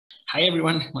Hi,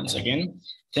 everyone, once again.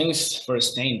 Thanks for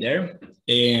staying there.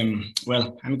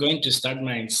 Well, I'm going to start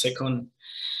my second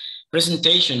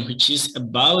presentation, which is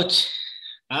about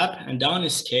up and down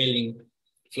scaling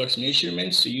FLoX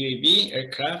measurements to UAV,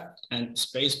 aircraft, and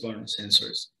spaceborne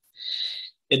sensors.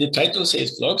 The title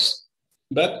says FLoX,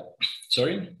 but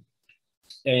sorry,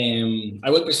 I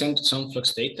will present some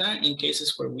FLoX data in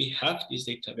cases where we have this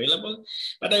data available,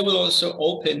 but I will also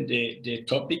open the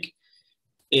topic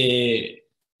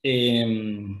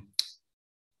in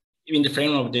the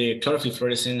frame of the chlorophyll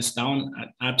fluorescence down at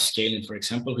upscaling, for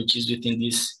example, which is within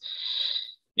this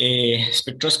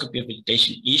spectroscopy of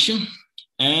vegetation issue.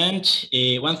 And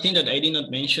one thing that I did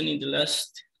not mention in the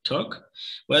last talk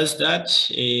was that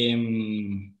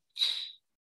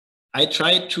I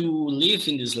tried to leave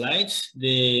in the slides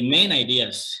the main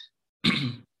ideas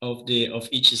of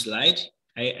each slide.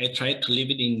 I tried to leave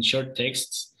it in short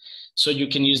texts, so you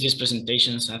can use these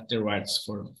presentations afterwards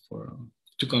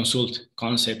to consult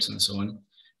concepts and so on.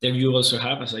 There you also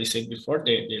have, as I said before,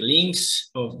 the links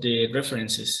of the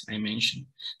references I mentioned.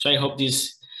 So I hope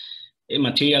this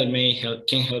material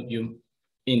can help you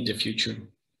in the future.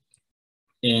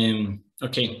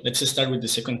 Okay, let's start with the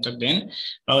second talk then,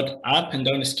 about up and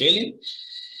down scaling.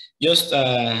 Just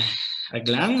a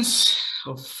glance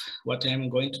of what I'm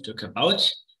going to talk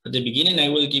about. At the beginning, I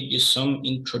will give you some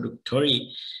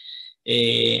introductory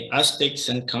aspects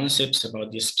and concepts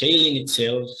about the scaling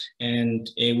itself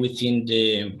and within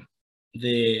the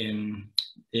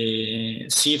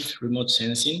SIF remote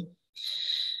sensing.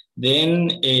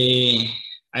 Then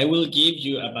I will give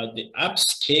you about the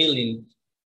upscaling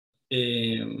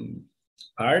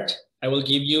part. I will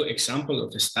give you example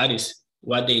of the studies,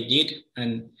 what they did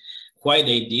and why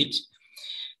they did,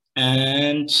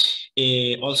 and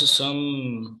also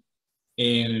some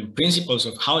principles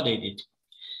of how they did.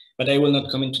 But I will not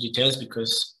come into details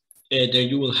because there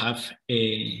you will have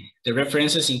the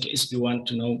references in case you want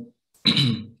to know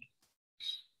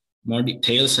more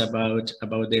details about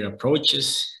their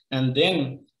approaches. And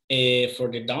then for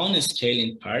the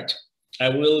downscaling part, I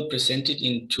will present it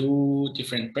in two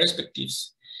different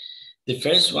perspectives. The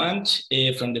first one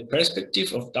from the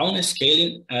perspective of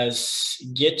downscaling as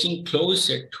getting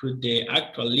closer to the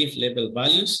actual leaf level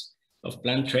values of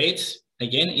plant traits.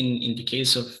 Again, in the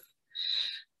case of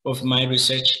my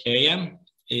research area,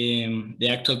 the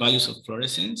actual values of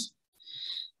fluorescence.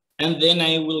 And then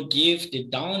I will give the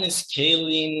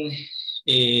downscaling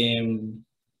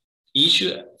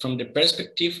issue from the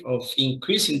perspective of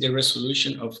increasing the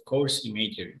resolution of coarse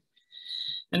imagery.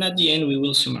 And at the end, we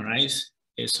will summarize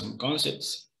some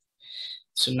concepts.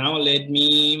 So now let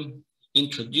me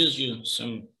introduce you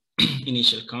some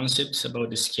initial concepts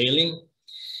about the scaling.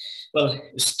 Well,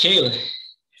 scale,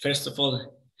 first of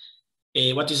all,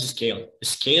 what is a scale? A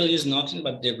scale is nothing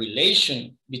but the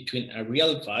relation between a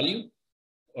real value,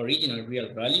 original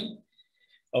real value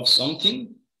of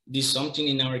something. This something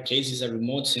in our case is a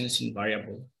remote sensing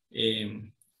variable.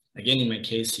 Again, in my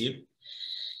case here,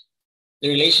 the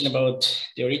relation about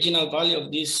the original value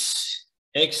of this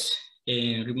X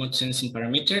remote sensing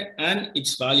parameter and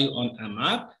its value on a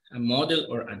map, a model,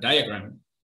 or a diagram.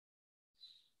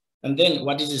 And then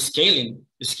what is scaling?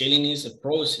 Scaling is a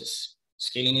process.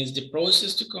 Scaling is the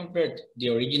process to convert the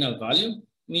original value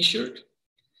measured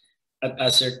at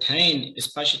a certain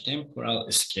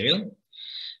spatiotemporal scale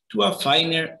to a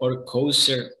finer or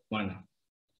coarser one.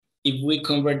 If we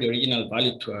convert the original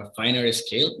value to a finer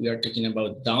scale, we are talking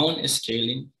about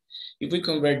downscaling. If we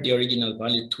convert the original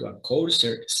value to a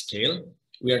coarser scale,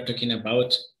 we are talking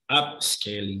about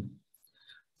upscaling.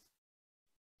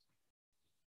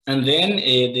 And then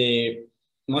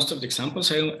most of the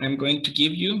examples I'm going to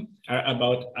give you are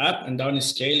about up and down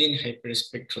scaling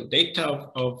hyperspectral data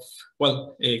of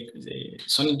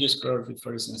sun-induced chlorophyll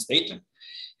fluorescence data,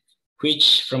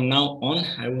 which from now on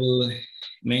I will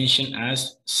mention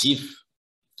as SIF.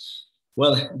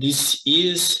 Well, this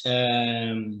is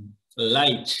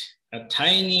light, a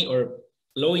tiny or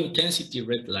low intensity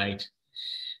red light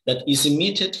that is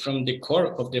emitted from the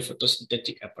core of the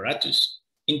photosynthetic apparatus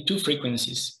in two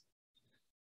frequencies,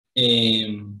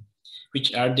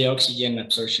 which are the oxygen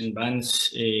absorption bands,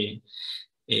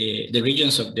 the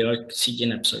regions of the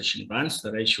oxygen absorption bands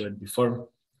that I showed before.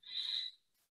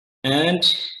 And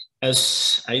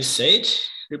as I said,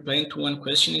 replying to one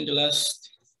question in the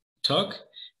last talk,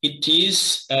 it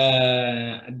is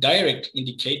a direct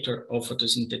indicator of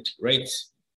photosynthetic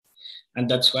rates. And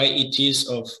that's why it is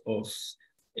of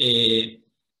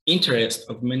interest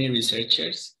of many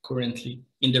researchers currently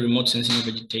in the remote sensing of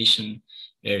vegetation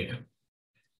area.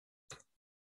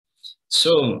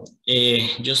 So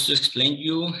just to explain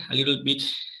you a little bit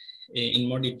in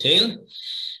more detail,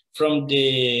 from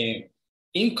the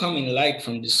incoming light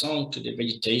from the sun to the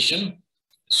vegetation,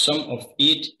 some of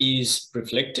it is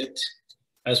reflected,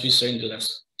 as we saw in the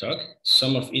last talk,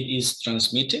 some of it is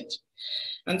transmitted,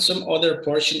 and some other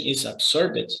portion is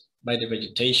absorbed by the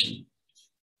vegetation.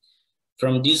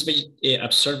 From this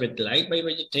absorbed light by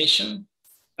vegetation,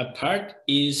 a part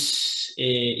is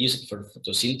used for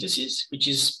photosynthesis, which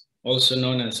is also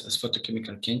known as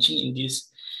photochemical quenching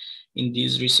in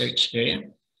this research area.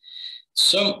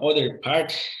 Some other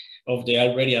part of the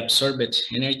already absorbed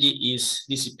energy is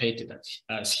dissipated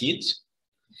as heat.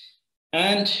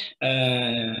 And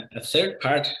a third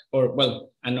part, or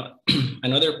well,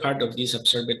 another part of this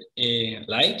absorbed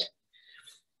light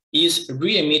is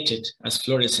re-emitted as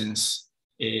fluorescence,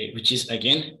 which is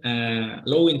again a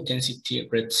low intensity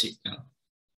red signal.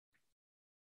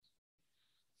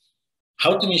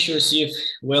 How to measure SIF?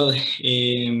 Well, as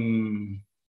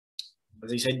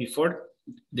I said before,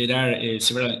 there are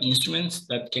several instruments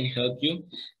that can help you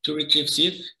to retrieve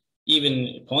SIF,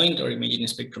 even point or imaging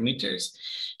spectrometers.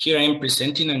 Here I am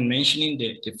presenting and mentioning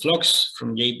the FLoX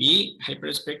from JB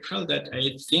Hyperspectral that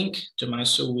I think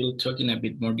Tommaso will talk in a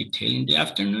bit more detail in the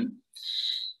afternoon.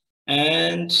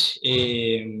 And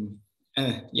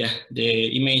yeah,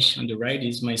 the image on the right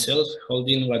is myself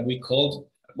holding what we call,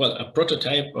 well, a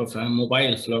prototype of a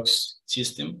mobile FLoX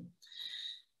system.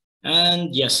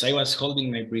 And yes, I was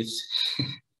holding my breath.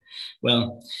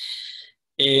 Well,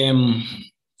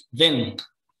 then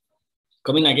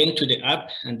coming again to the up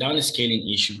and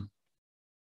downscaling issue.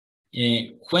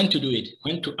 When to do it,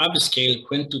 when to upscale,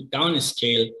 when to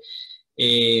downscale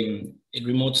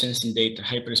remote sensing data,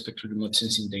 hyperspectral remote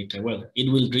sensing data. Well,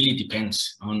 it will really depend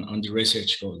on the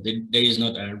research goal. There is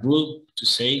not a rule to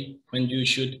say when you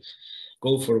should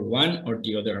go for one or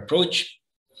the other approach.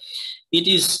 It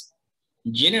is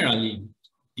generally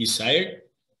desired,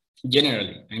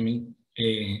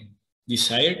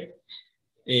 desired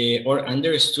or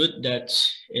understood that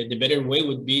the better way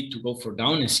would be to go for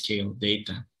downscale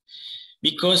data,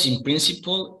 because in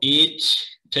principle, it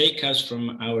takes us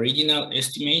from our original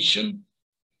estimation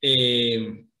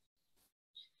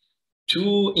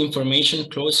to information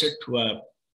closer to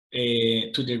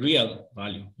the real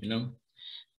value, you know.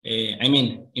 I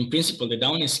mean, in principle, the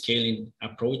downscaling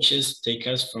approaches take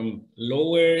us from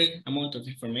lower amount of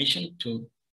information to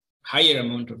higher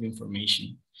amount of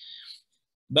information.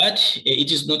 But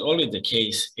it is not always the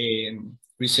case.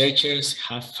 Researchers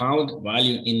have found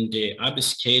value in the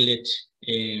upscaled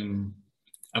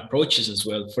approaches as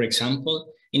well. For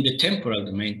example, in the temporal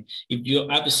domain, if you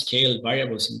upscale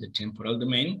variables in the temporal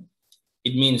domain,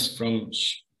 it means from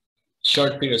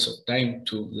short periods of time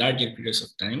to larger periods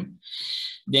of time,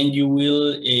 then you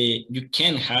will, you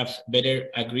can have better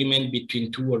agreement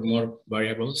between two or more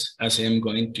variables, as I am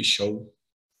going to show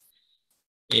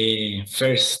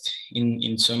first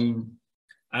in some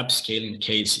upscaling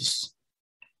cases.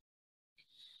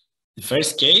 The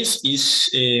first case is,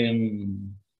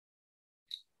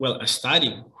 well, a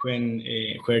study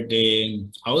where the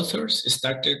authors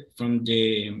started from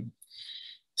the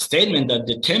statement that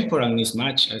the temporal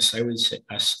mismatch, as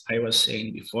I was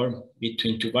saying before,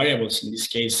 between two variables, in this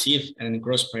case, SIF and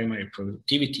gross primary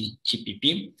productivity,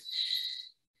 GPP,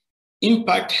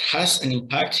 has an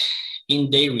impact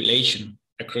in their relation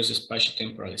across the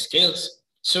spatio-temporal scales.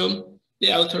 So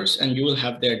the authors, and you will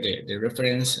have there the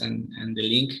reference and the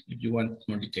link if you want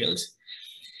more details,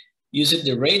 uses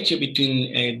the ratio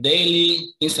between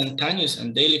daily instantaneous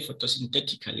and daily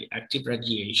photosynthetically active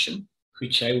radiation,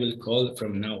 which I will call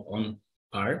from now on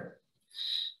par.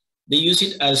 They use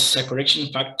it as a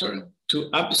correction factor to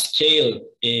upscale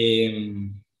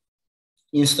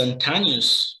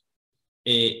instantaneous,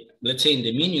 let's say in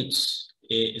the minutes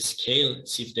scale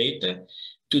SIF data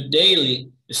to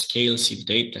daily scale SIF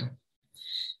data.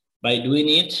 By doing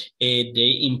it,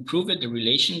 they improved the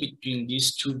relation between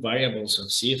these two variables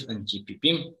of SIF and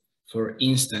GPP. For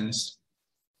instance,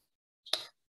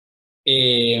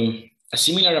 a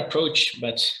similar approach,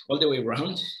 but all the way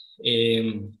around.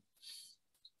 In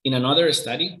another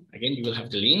study, again, you will have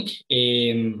the link.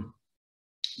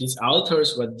 These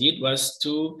authors, what did was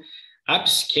to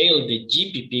upscale the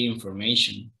GPP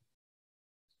information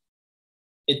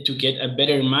to get a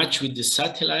better match with the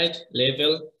satellite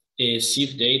level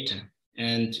SIF data.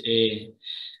 And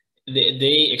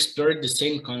they explored the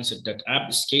same concept that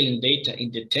upscaling data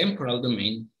in the temporal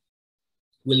domain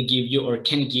will give you or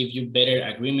can give you better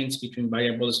agreements between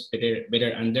variables,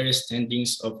 better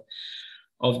understandings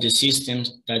of the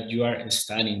systems that you are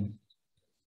studying.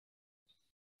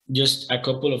 Just a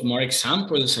couple of more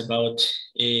examples about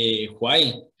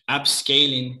why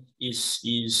upscaling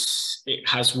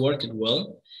has worked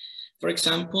well. for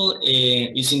example,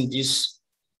 is in this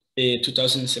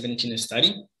 2017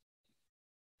 study,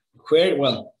 where,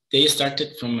 well, they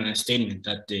started from a statement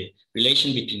that the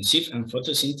relation between SIF and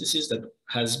photosynthesis that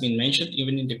has been mentioned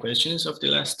even in the questions of the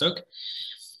last talk,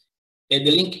 the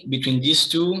link between these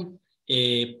two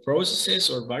processes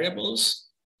or variables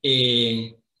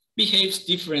behaves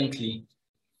differently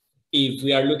if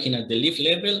we are looking at the leaf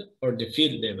level or the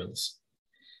field levels,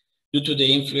 due to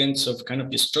the influence of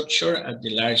canopy structure at the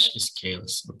large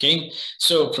scales, okay?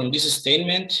 So from this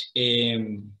statement,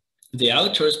 the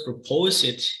authors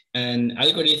proposed an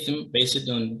algorithm based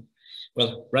on,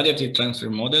 well, radiative transfer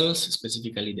models,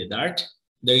 specifically the DART.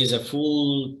 There is a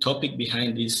full topic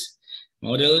behind these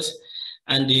models,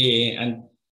 and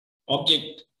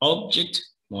object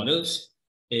models,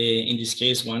 in this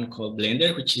case, one called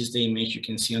Blender, which is the image you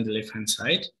can see on the left-hand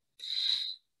side.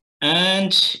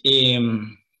 And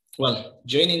well,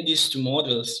 joining these two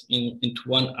models into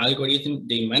one algorithm,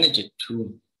 they managed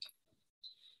to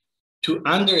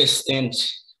understand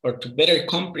or to better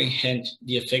comprehend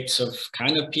the effects of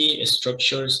canopy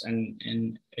structures and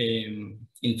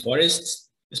in forests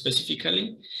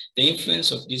specifically, the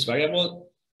influence of this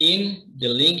variable in the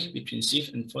link between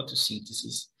SIF and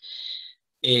photosynthesis.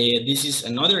 This is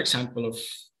another example of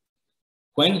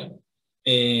when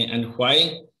and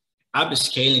why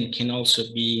upscaling can also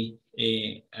be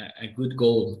a good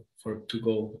goal to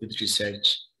go with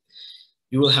research.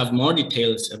 You will have more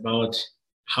details about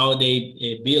how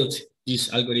they built these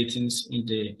algorithms in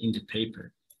the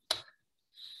paper.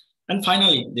 And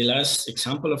finally, the last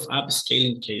example of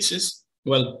upscaling cases,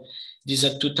 well, this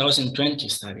is a 2020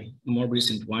 study, a more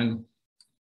recent one.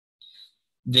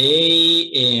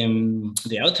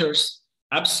 The authors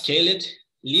upscaled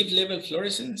leaf level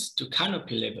fluorescence to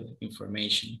canopy level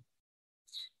information.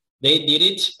 They did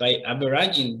it by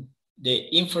averaging the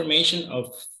information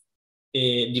of,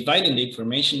 dividing the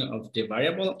information of the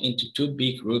variable into two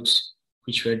big groups,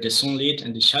 which were the sunlit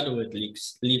and the shadowed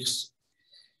leaves.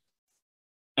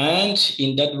 And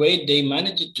in that way, they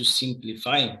managed to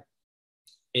simplify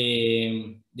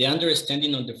the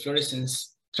understanding of the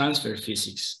fluorescence transfer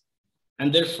physics.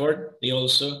 And therefore,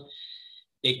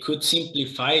 they could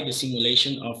simplify the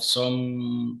simulation of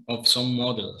some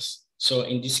models. So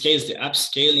in this case, the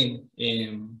upscaling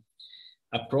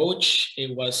approach,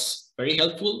 it was very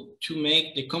helpful to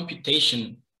make the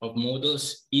computation of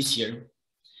models easier.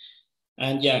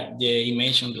 And yeah, the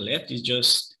image on the left is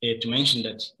just to mention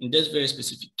that in this very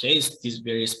specific case, this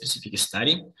very specific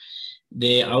study,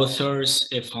 the authors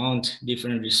found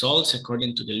different results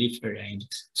according to the leaf area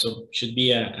index. So should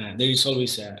be there is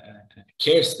always a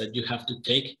cares that you have to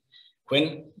take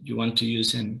when you want to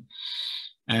use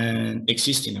an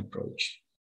existing approach.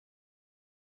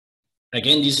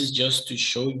 Again, this is just to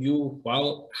show you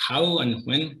how and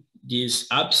when this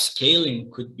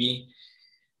upscaling could be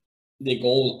the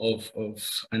goal of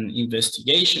an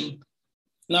investigation.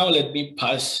 Now let me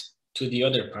pass to the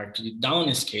other part, to the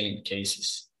downscaling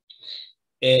cases.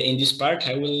 In this part,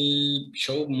 I will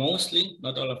show mostly,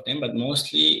 not all of them, but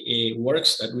mostly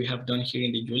works that we have done here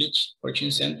in the Jülich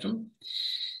Forschungszentrum.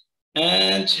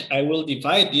 And I will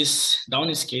divide these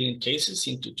downscaling cases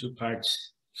into two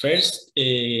parts. First,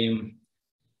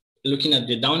 looking at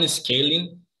the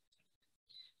downscaling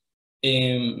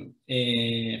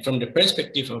from the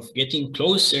perspective of getting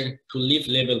closer to leaf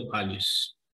level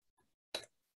values.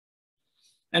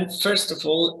 And first of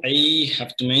all, I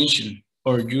have to mention,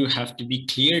 or you have to be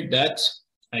clear that,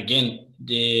 again,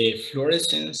 the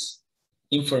fluorescence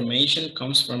information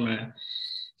comes from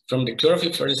the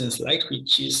chlorophyll fluorescence light,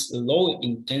 which is low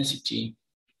intensity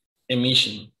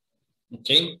emission,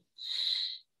 okay?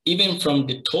 Even from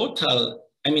the total,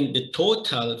 the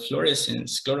total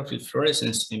fluorescence, chlorophyll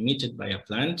fluorescence emitted by a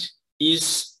plant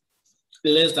is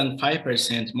less than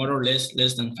 5%, more or less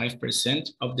than 5%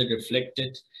 of the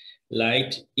reflected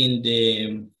light in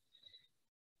the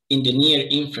near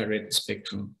infrared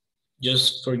spectrum,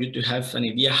 just for you to have an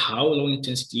idea how low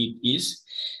intensity it is.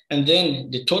 And then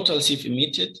the total SIF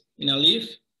emitted in a leaf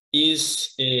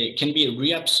is can be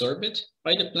reabsorbed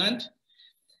by the plant.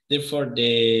 Therefore,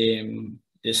 the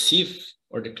SIF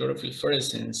or the chlorophyll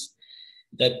fluorescence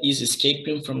that is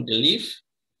escaping from the leaf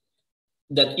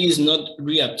that is not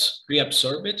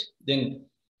reabsorbed, then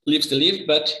leaves the leaf,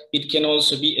 but it can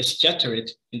also be scattered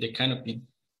in the canopy.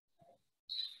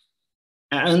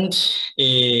 And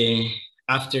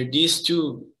after these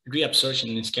two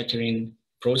reabsorption and scattering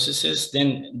processes,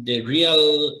 then the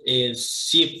real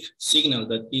SIF signal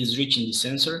that is reaching the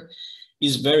sensor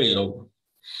is very low.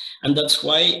 And that's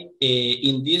why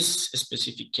in this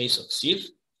specific case of SIF,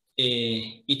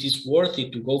 it is worth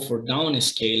it to go for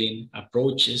downscaling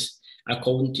approaches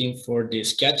accounting for the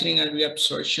scattering and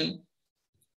reabsorption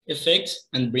effects,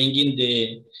 and bringing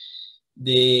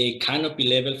the canopy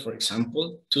level, for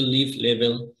example, to leaf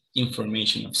level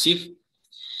information of SIF.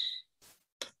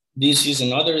 This is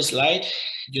another slide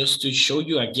just to show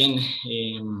you again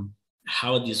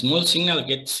how the small signal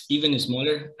gets even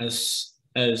smaller as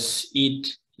it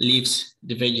leaves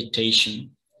the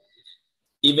vegetation.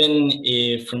 Even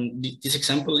from this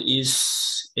example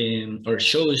is or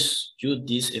shows you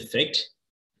this effect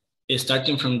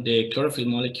starting from the chlorophyll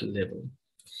molecule level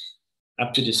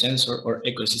up to the sensor or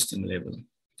ecosystem level.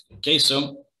 Okay,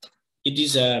 so it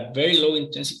is a very low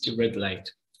intensity red light.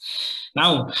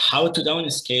 Now, how to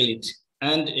downscale it?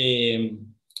 And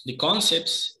the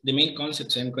concepts, the main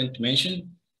concepts I'm going to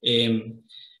mention,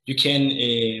 you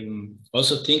can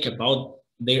also think about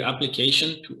their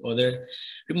application to other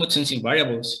remote sensing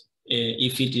variables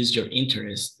if it is your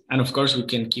interest. And of course, we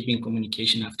can keep in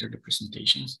communication after the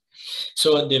presentations.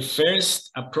 So the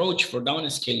first approach for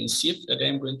downscaling SIF that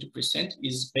I'm going to present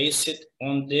is based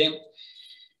on the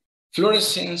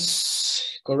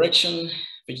fluorescence correction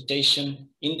vegetation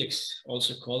index,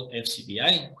 also called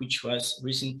FCVI, which was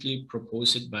recently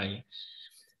proposed by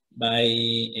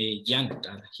Jan.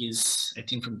 He's, I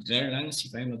think, from the Netherlands,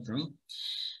 if I'm not wrong.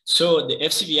 So the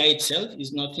FCVI itself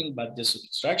is nothing but the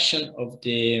subtraction of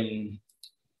the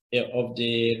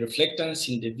reflectance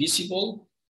in the visible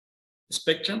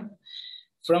spectrum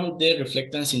from the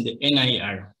reflectance in the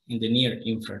NIR, in the near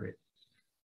infrared.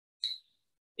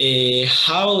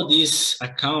 How this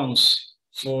accounts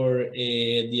for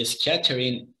the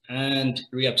scattering and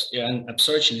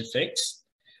absorption effects?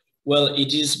 Well,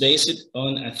 it is based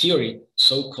on a theory,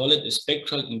 so-called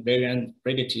spectral invariant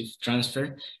radiative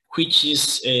transfer, which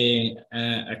is a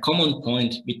common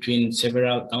point between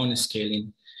several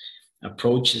downscaling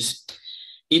approaches.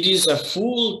 It is a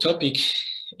full topic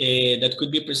that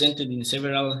could be presented in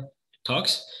several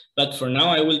talks, but for now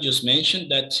I will just mention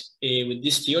that with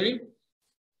this theory,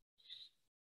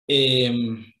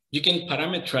 you can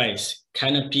parameterize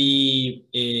canopy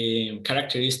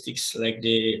characteristics like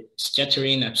the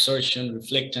scattering, absorption,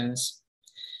 reflectance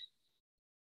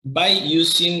by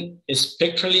using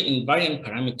spectrally invariant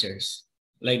parameters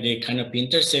like the canopy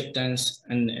interceptance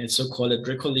and so-called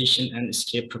recollision and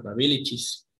escape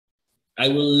probabilities. I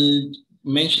will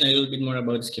mention a little bit more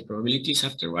about escape probabilities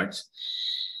afterwards,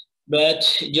 but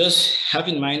just have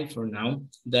in mind for now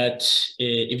that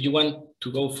if you want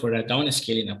to go for a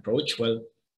downscaling approach, well,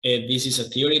 this is a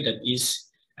theory that is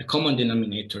a common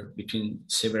denominator between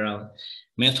several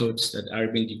methods that are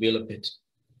being developed.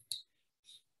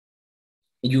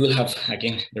 You will have,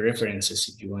 again, the references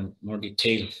if you want more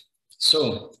detail.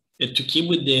 So to keep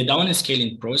with the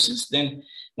downscaling process, then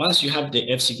once you have the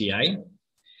FCVI,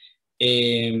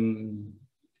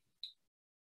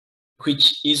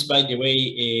 which is, by the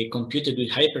way, computed with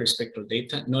hyperspectral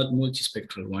data, not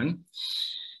multispectral one.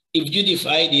 If you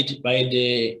divide it by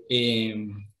the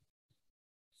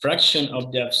fraction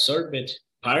of the absorbed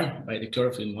part by the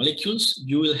chlorophyll molecules,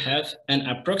 you will have an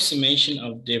approximation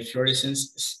of the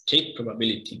fluorescence escape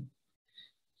probability,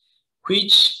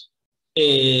 which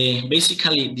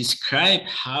basically describe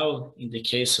how, in the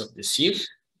case of the SIF,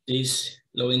 this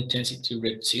low intensity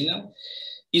red signal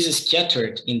is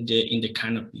scattered in the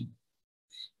canopy.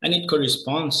 And it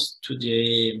corresponds to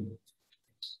the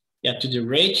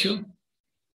ratio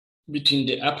between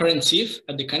the apparent SIF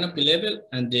at the canopy level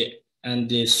and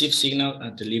the SIF signal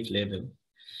at the leaf level.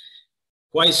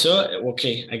 Why so?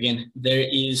 Okay, again, there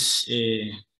is,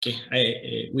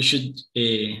 we should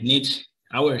need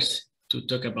hours to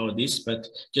talk about this, but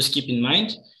just keep in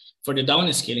mind, for the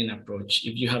downscaling approach,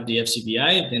 if you have the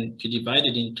FCVI, then you divide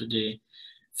it into the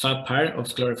fab part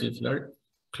of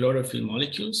chlorophyll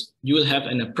molecules, you will have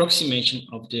an approximation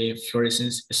of the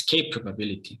fluorescence escape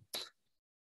probability.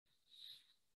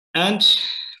 And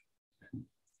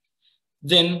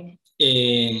then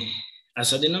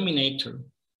as a denominator,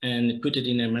 and put it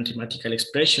in a mathematical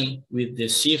expression with the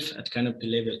SIF at canopy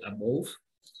level above,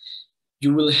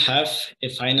 you will have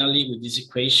finally with this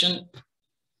equation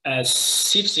a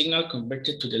SIF signal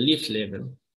converted to the leaf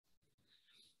level.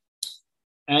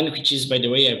 And which is, by the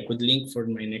way, a good link for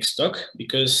my next talk,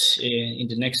 because in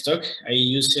the next talk, I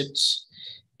used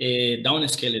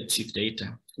downscaled SIF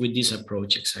data with this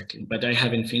approach exactly, but I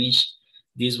haven't finished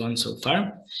this one so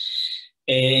far.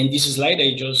 In this slide,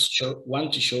 I just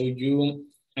want to show you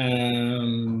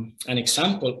an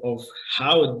example of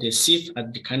how the SIF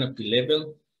at the canopy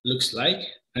level looks like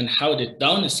and how the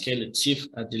downscaled SIF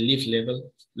at the leaf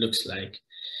level looks like.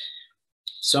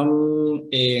 Some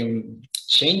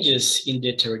changes in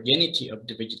the heterogeneity of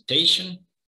the vegetation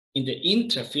in the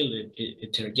intra-field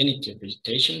heterogeneity of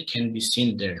vegetation can be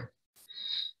seen there.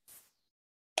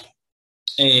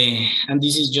 And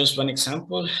this is just one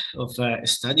example of a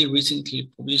study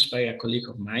recently published by a colleague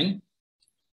of mine.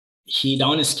 He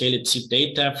downscaled SIF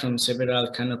data from several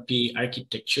canopy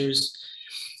architectures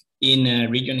in a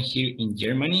region here in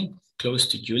Germany, close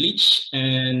to Jülich.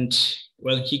 And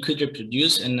well, he could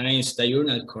reproduce a nice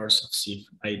diurnal course of SIF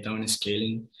by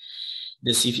downscaling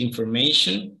the SIF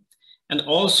information, and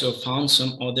also found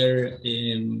some other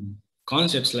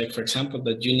concepts, like, for example,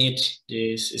 that you need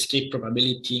this escape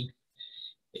probability,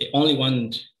 only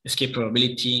one escape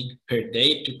probability per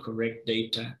day to correct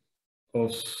data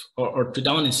of, or to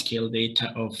downscale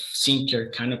data of simpler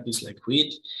canopies like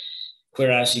wheat.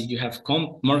 Whereas if you have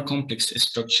more complex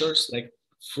structures like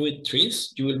fruit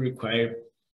trees, you will require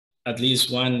at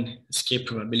least one escape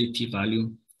probability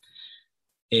value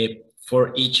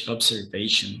for each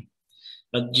observation.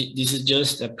 But this is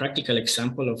just a practical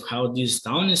example of how this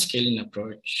downscaling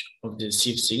approach of the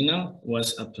SIF signal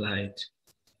was applied.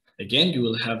 Again, you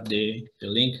will have the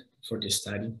link for the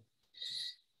study.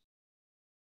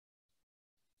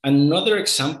 Another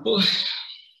example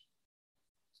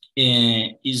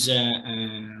is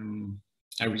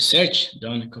a research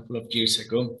done a couple of years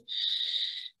ago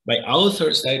by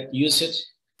authors that use it,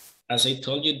 as I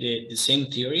told you, the same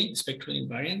theory, spectral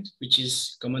invariant, which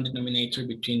is common denominator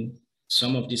between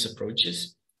some of these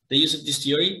approaches. They use this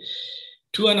theory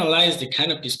to analyze the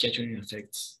canopy scattering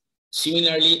effects,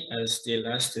 similarly as the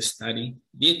last study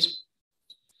did.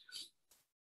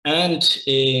 And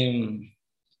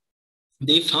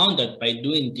they found that by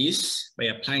doing this, by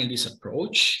applying this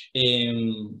approach,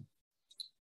 they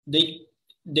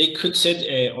could set,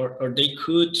 or they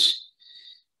could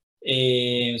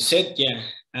set,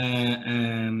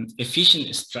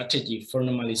 efficient strategy for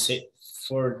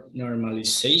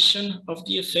normalization of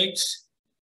the effects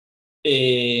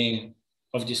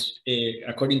of this,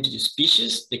 according to the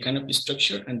species, the canopy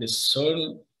structure, and the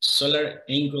solar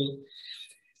angle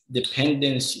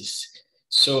dependencies.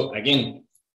 So again,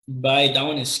 by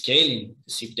downscaling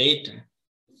the SIF data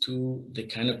to the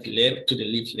canopy level, to the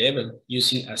leaf level,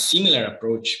 using a similar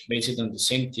approach based on the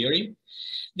same theory,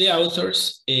 the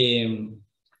authors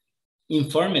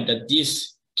informed that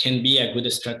this can be a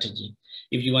good strategy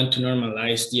if you want to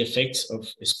normalize the effects of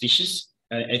a species.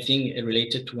 I think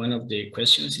related to one of the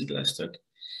questions in the last talk.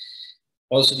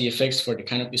 Also the effects for the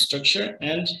canopy structure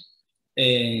and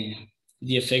the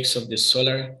effects of the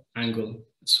solar angle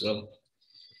as well.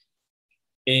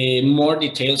 More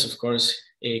details, of course,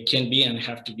 can be and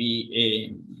have to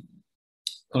be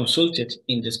consulted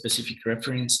in the specific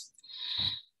reference.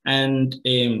 And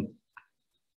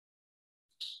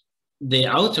the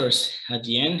authors at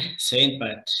the end said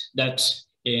that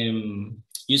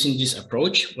using this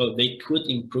approach, well, they could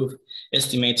improve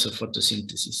estimates of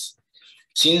photosynthesis,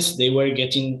 since they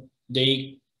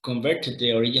converted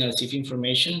the original SIF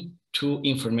information to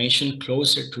information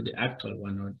closer to the actual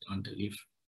one on the leaf.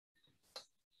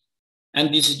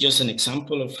 And this is just an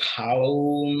example of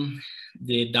how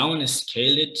the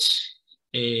downscaled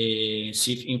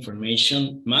SIF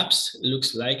information maps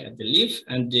looks like at the leaf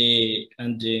and the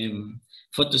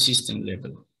photosystem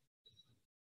level.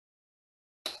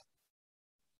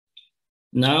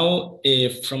 Now,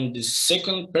 from the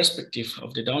second perspective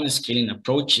of the downscaling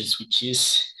approaches, which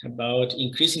is about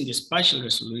increasing the spatial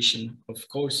resolution of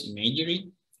coarse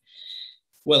imagery.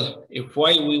 Well,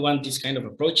 why we want this kind of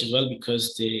approach as well,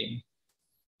 because the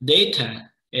data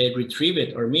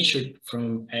retrieved or measured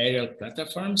from aerial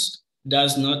platforms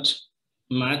does not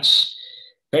match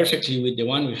perfectly with the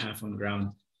one we have on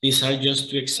ground. These are just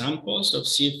two examples of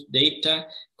SIF data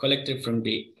collected from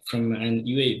an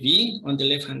UAV on the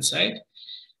left-hand side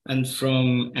and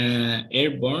from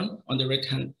airborne on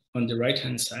the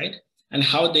right-hand side, and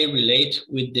how they relate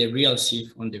with the real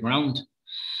SIF on the ground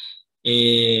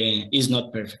is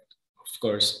not perfect, of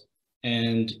course.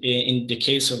 And in the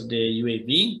case of the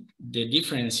UAV, the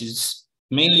difference is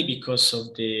mainly because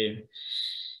of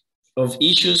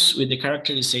issues with the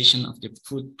characterization of the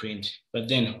footprint. But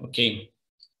then, okay,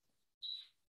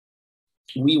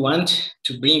 we want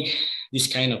to bring this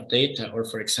kind of data, or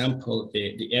for example,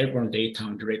 the airborne data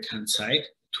on the right-hand side,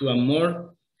 to a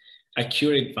more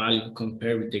accurate value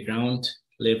compared with the ground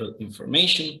level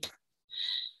information.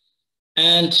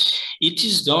 And it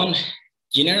is done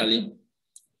generally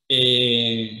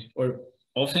or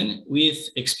often with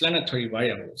explanatory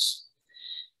variables.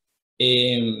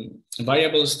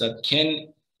 Variables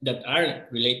that are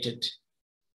related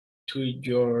to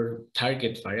your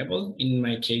target variable, in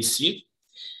my case, SIF.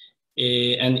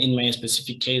 And in my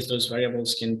specific case, those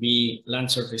variables can be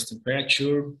land surface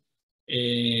temperature,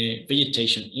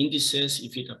 vegetation indices,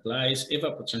 if it applies,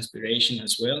 evapotranspiration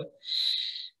as well.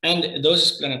 And those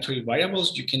explanatory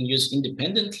variables you can use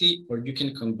independently, or you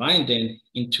can combine them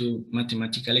into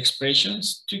mathematical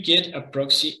expressions to get a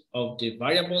proxy of the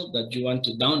variable that you want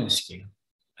to downscale.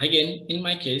 Again, in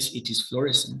my case, it is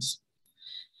fluorescence.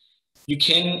 You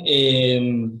can,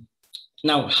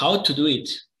 now how to do it?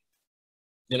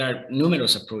 There are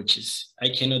numerous approaches. I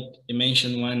cannot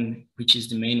mention one, which is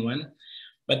the main one,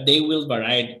 but they will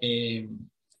vary.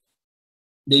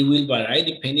 They will vary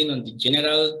depending on the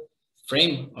general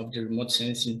frame of the remote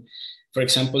sensing. For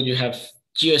example, you have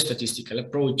geostatistical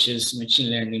approaches, machine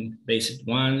learning based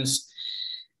ones,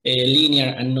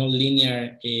 linear and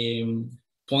non-linear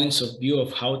points of view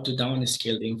of how to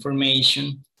downscale the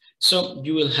information. So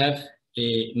you will have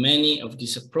many of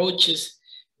these approaches.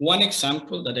 One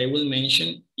example that I will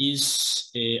mention is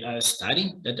a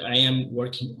study that I am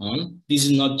working on. This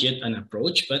is not yet an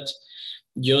approach, but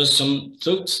just some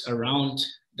thoughts around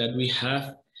that we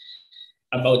have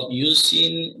about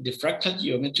using the fractal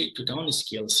geometry to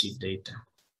downscale seed data.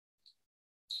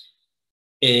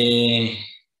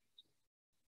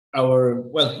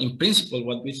 Well, in principle,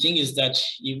 what we think is that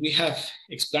if we have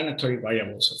explanatory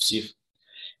variables of SIF,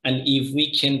 and if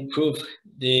we can prove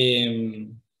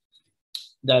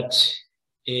that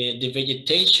the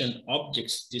vegetation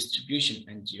objects distribution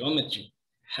and geometry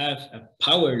have a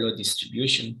power law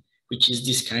distribution, which is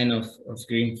this kind of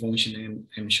green function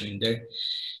I'm showing there.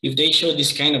 If they show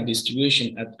this kind of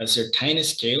distribution at a certain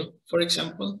scale, for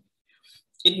example,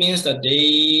 it means that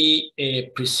they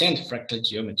present fractal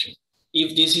geometry.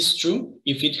 If this is true,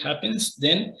 if it happens,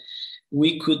 then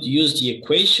we could use the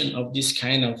equation of this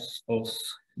kind of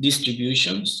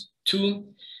distributions to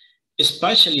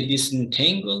spatially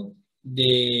disentangle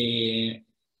the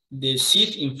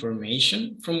SIF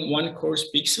information from one coarse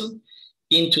pixel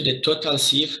into the total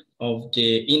SIF of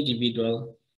the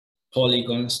individual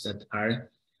polygons that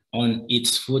are on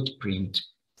its footprint.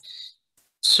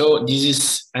 So this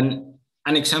is an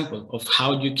example of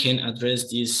how you can address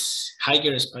these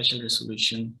higher spatial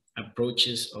resolution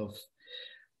approaches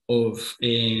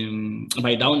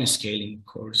by downscaling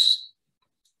coarse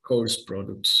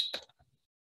products.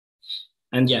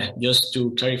 And yeah, just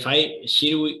to clarify,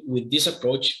 here with this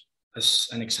approach, as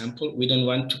an example, we don't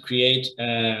want to create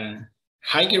a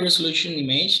higher resolution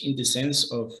image in the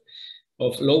sense of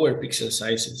lower pixel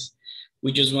sizes.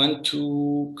 We just want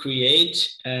to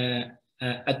create a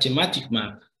thematic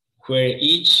map where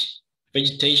each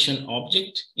vegetation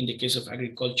object, in the case of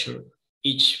agriculture,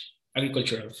 each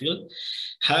agricultural field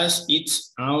has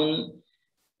its own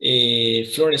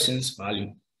fluorescence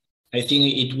value. I think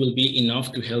it will be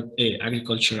enough to help the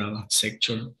agricultural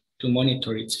sector to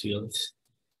monitor its fields.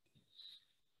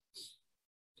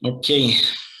 Okay.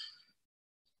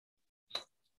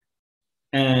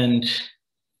 And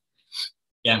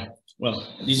yeah, well,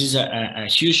 this is a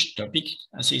huge topic,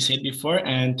 as I said before,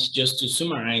 and just to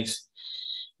summarize,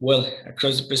 well,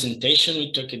 across the presentation,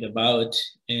 we talked about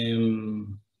the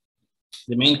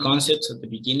main concepts at the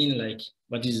beginning, like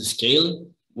what is a scale,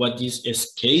 what is a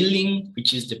scaling,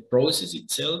 which is the process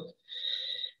itself,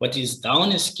 what is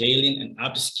downscaling and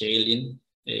upscaling.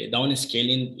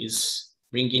 Downscaling is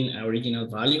bringing original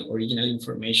value, original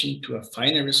information to a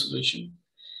finer resolution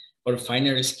or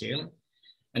finer scale.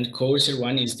 And coarser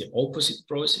one is the opposite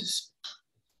process.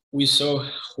 We saw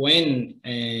when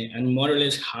and more or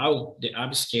less how the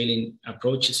upscaling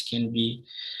approaches can be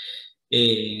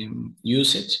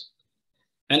used.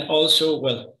 And also,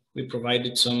 well, we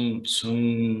provided some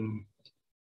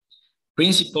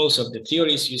principles of the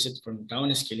theories used from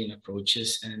downscaling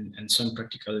approaches and some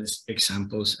practical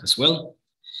examples as well.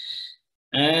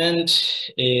 And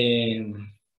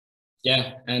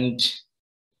yeah, and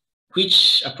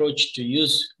which approach to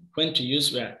use, when to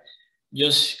use, well,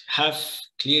 just have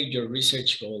clear your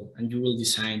research goal and you will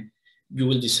decide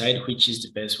which is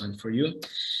the best one for you.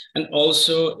 And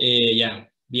also, yeah,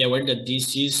 be aware that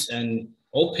this is an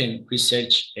open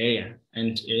research area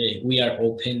and we are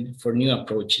open for new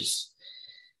approaches.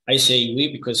 I say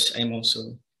we because I'm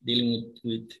also dealing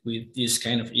with these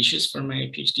kind of issues for my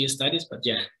PhD studies, but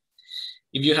yeah,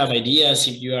 if you have ideas,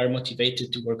 if you are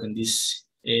motivated to work on this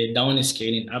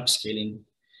downscaling, upscaling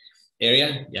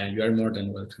area, yeah, you are more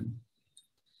than welcome.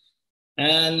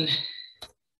 And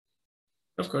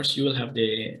of course, you will have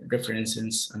the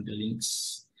references and the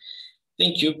links.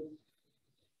 Thank you.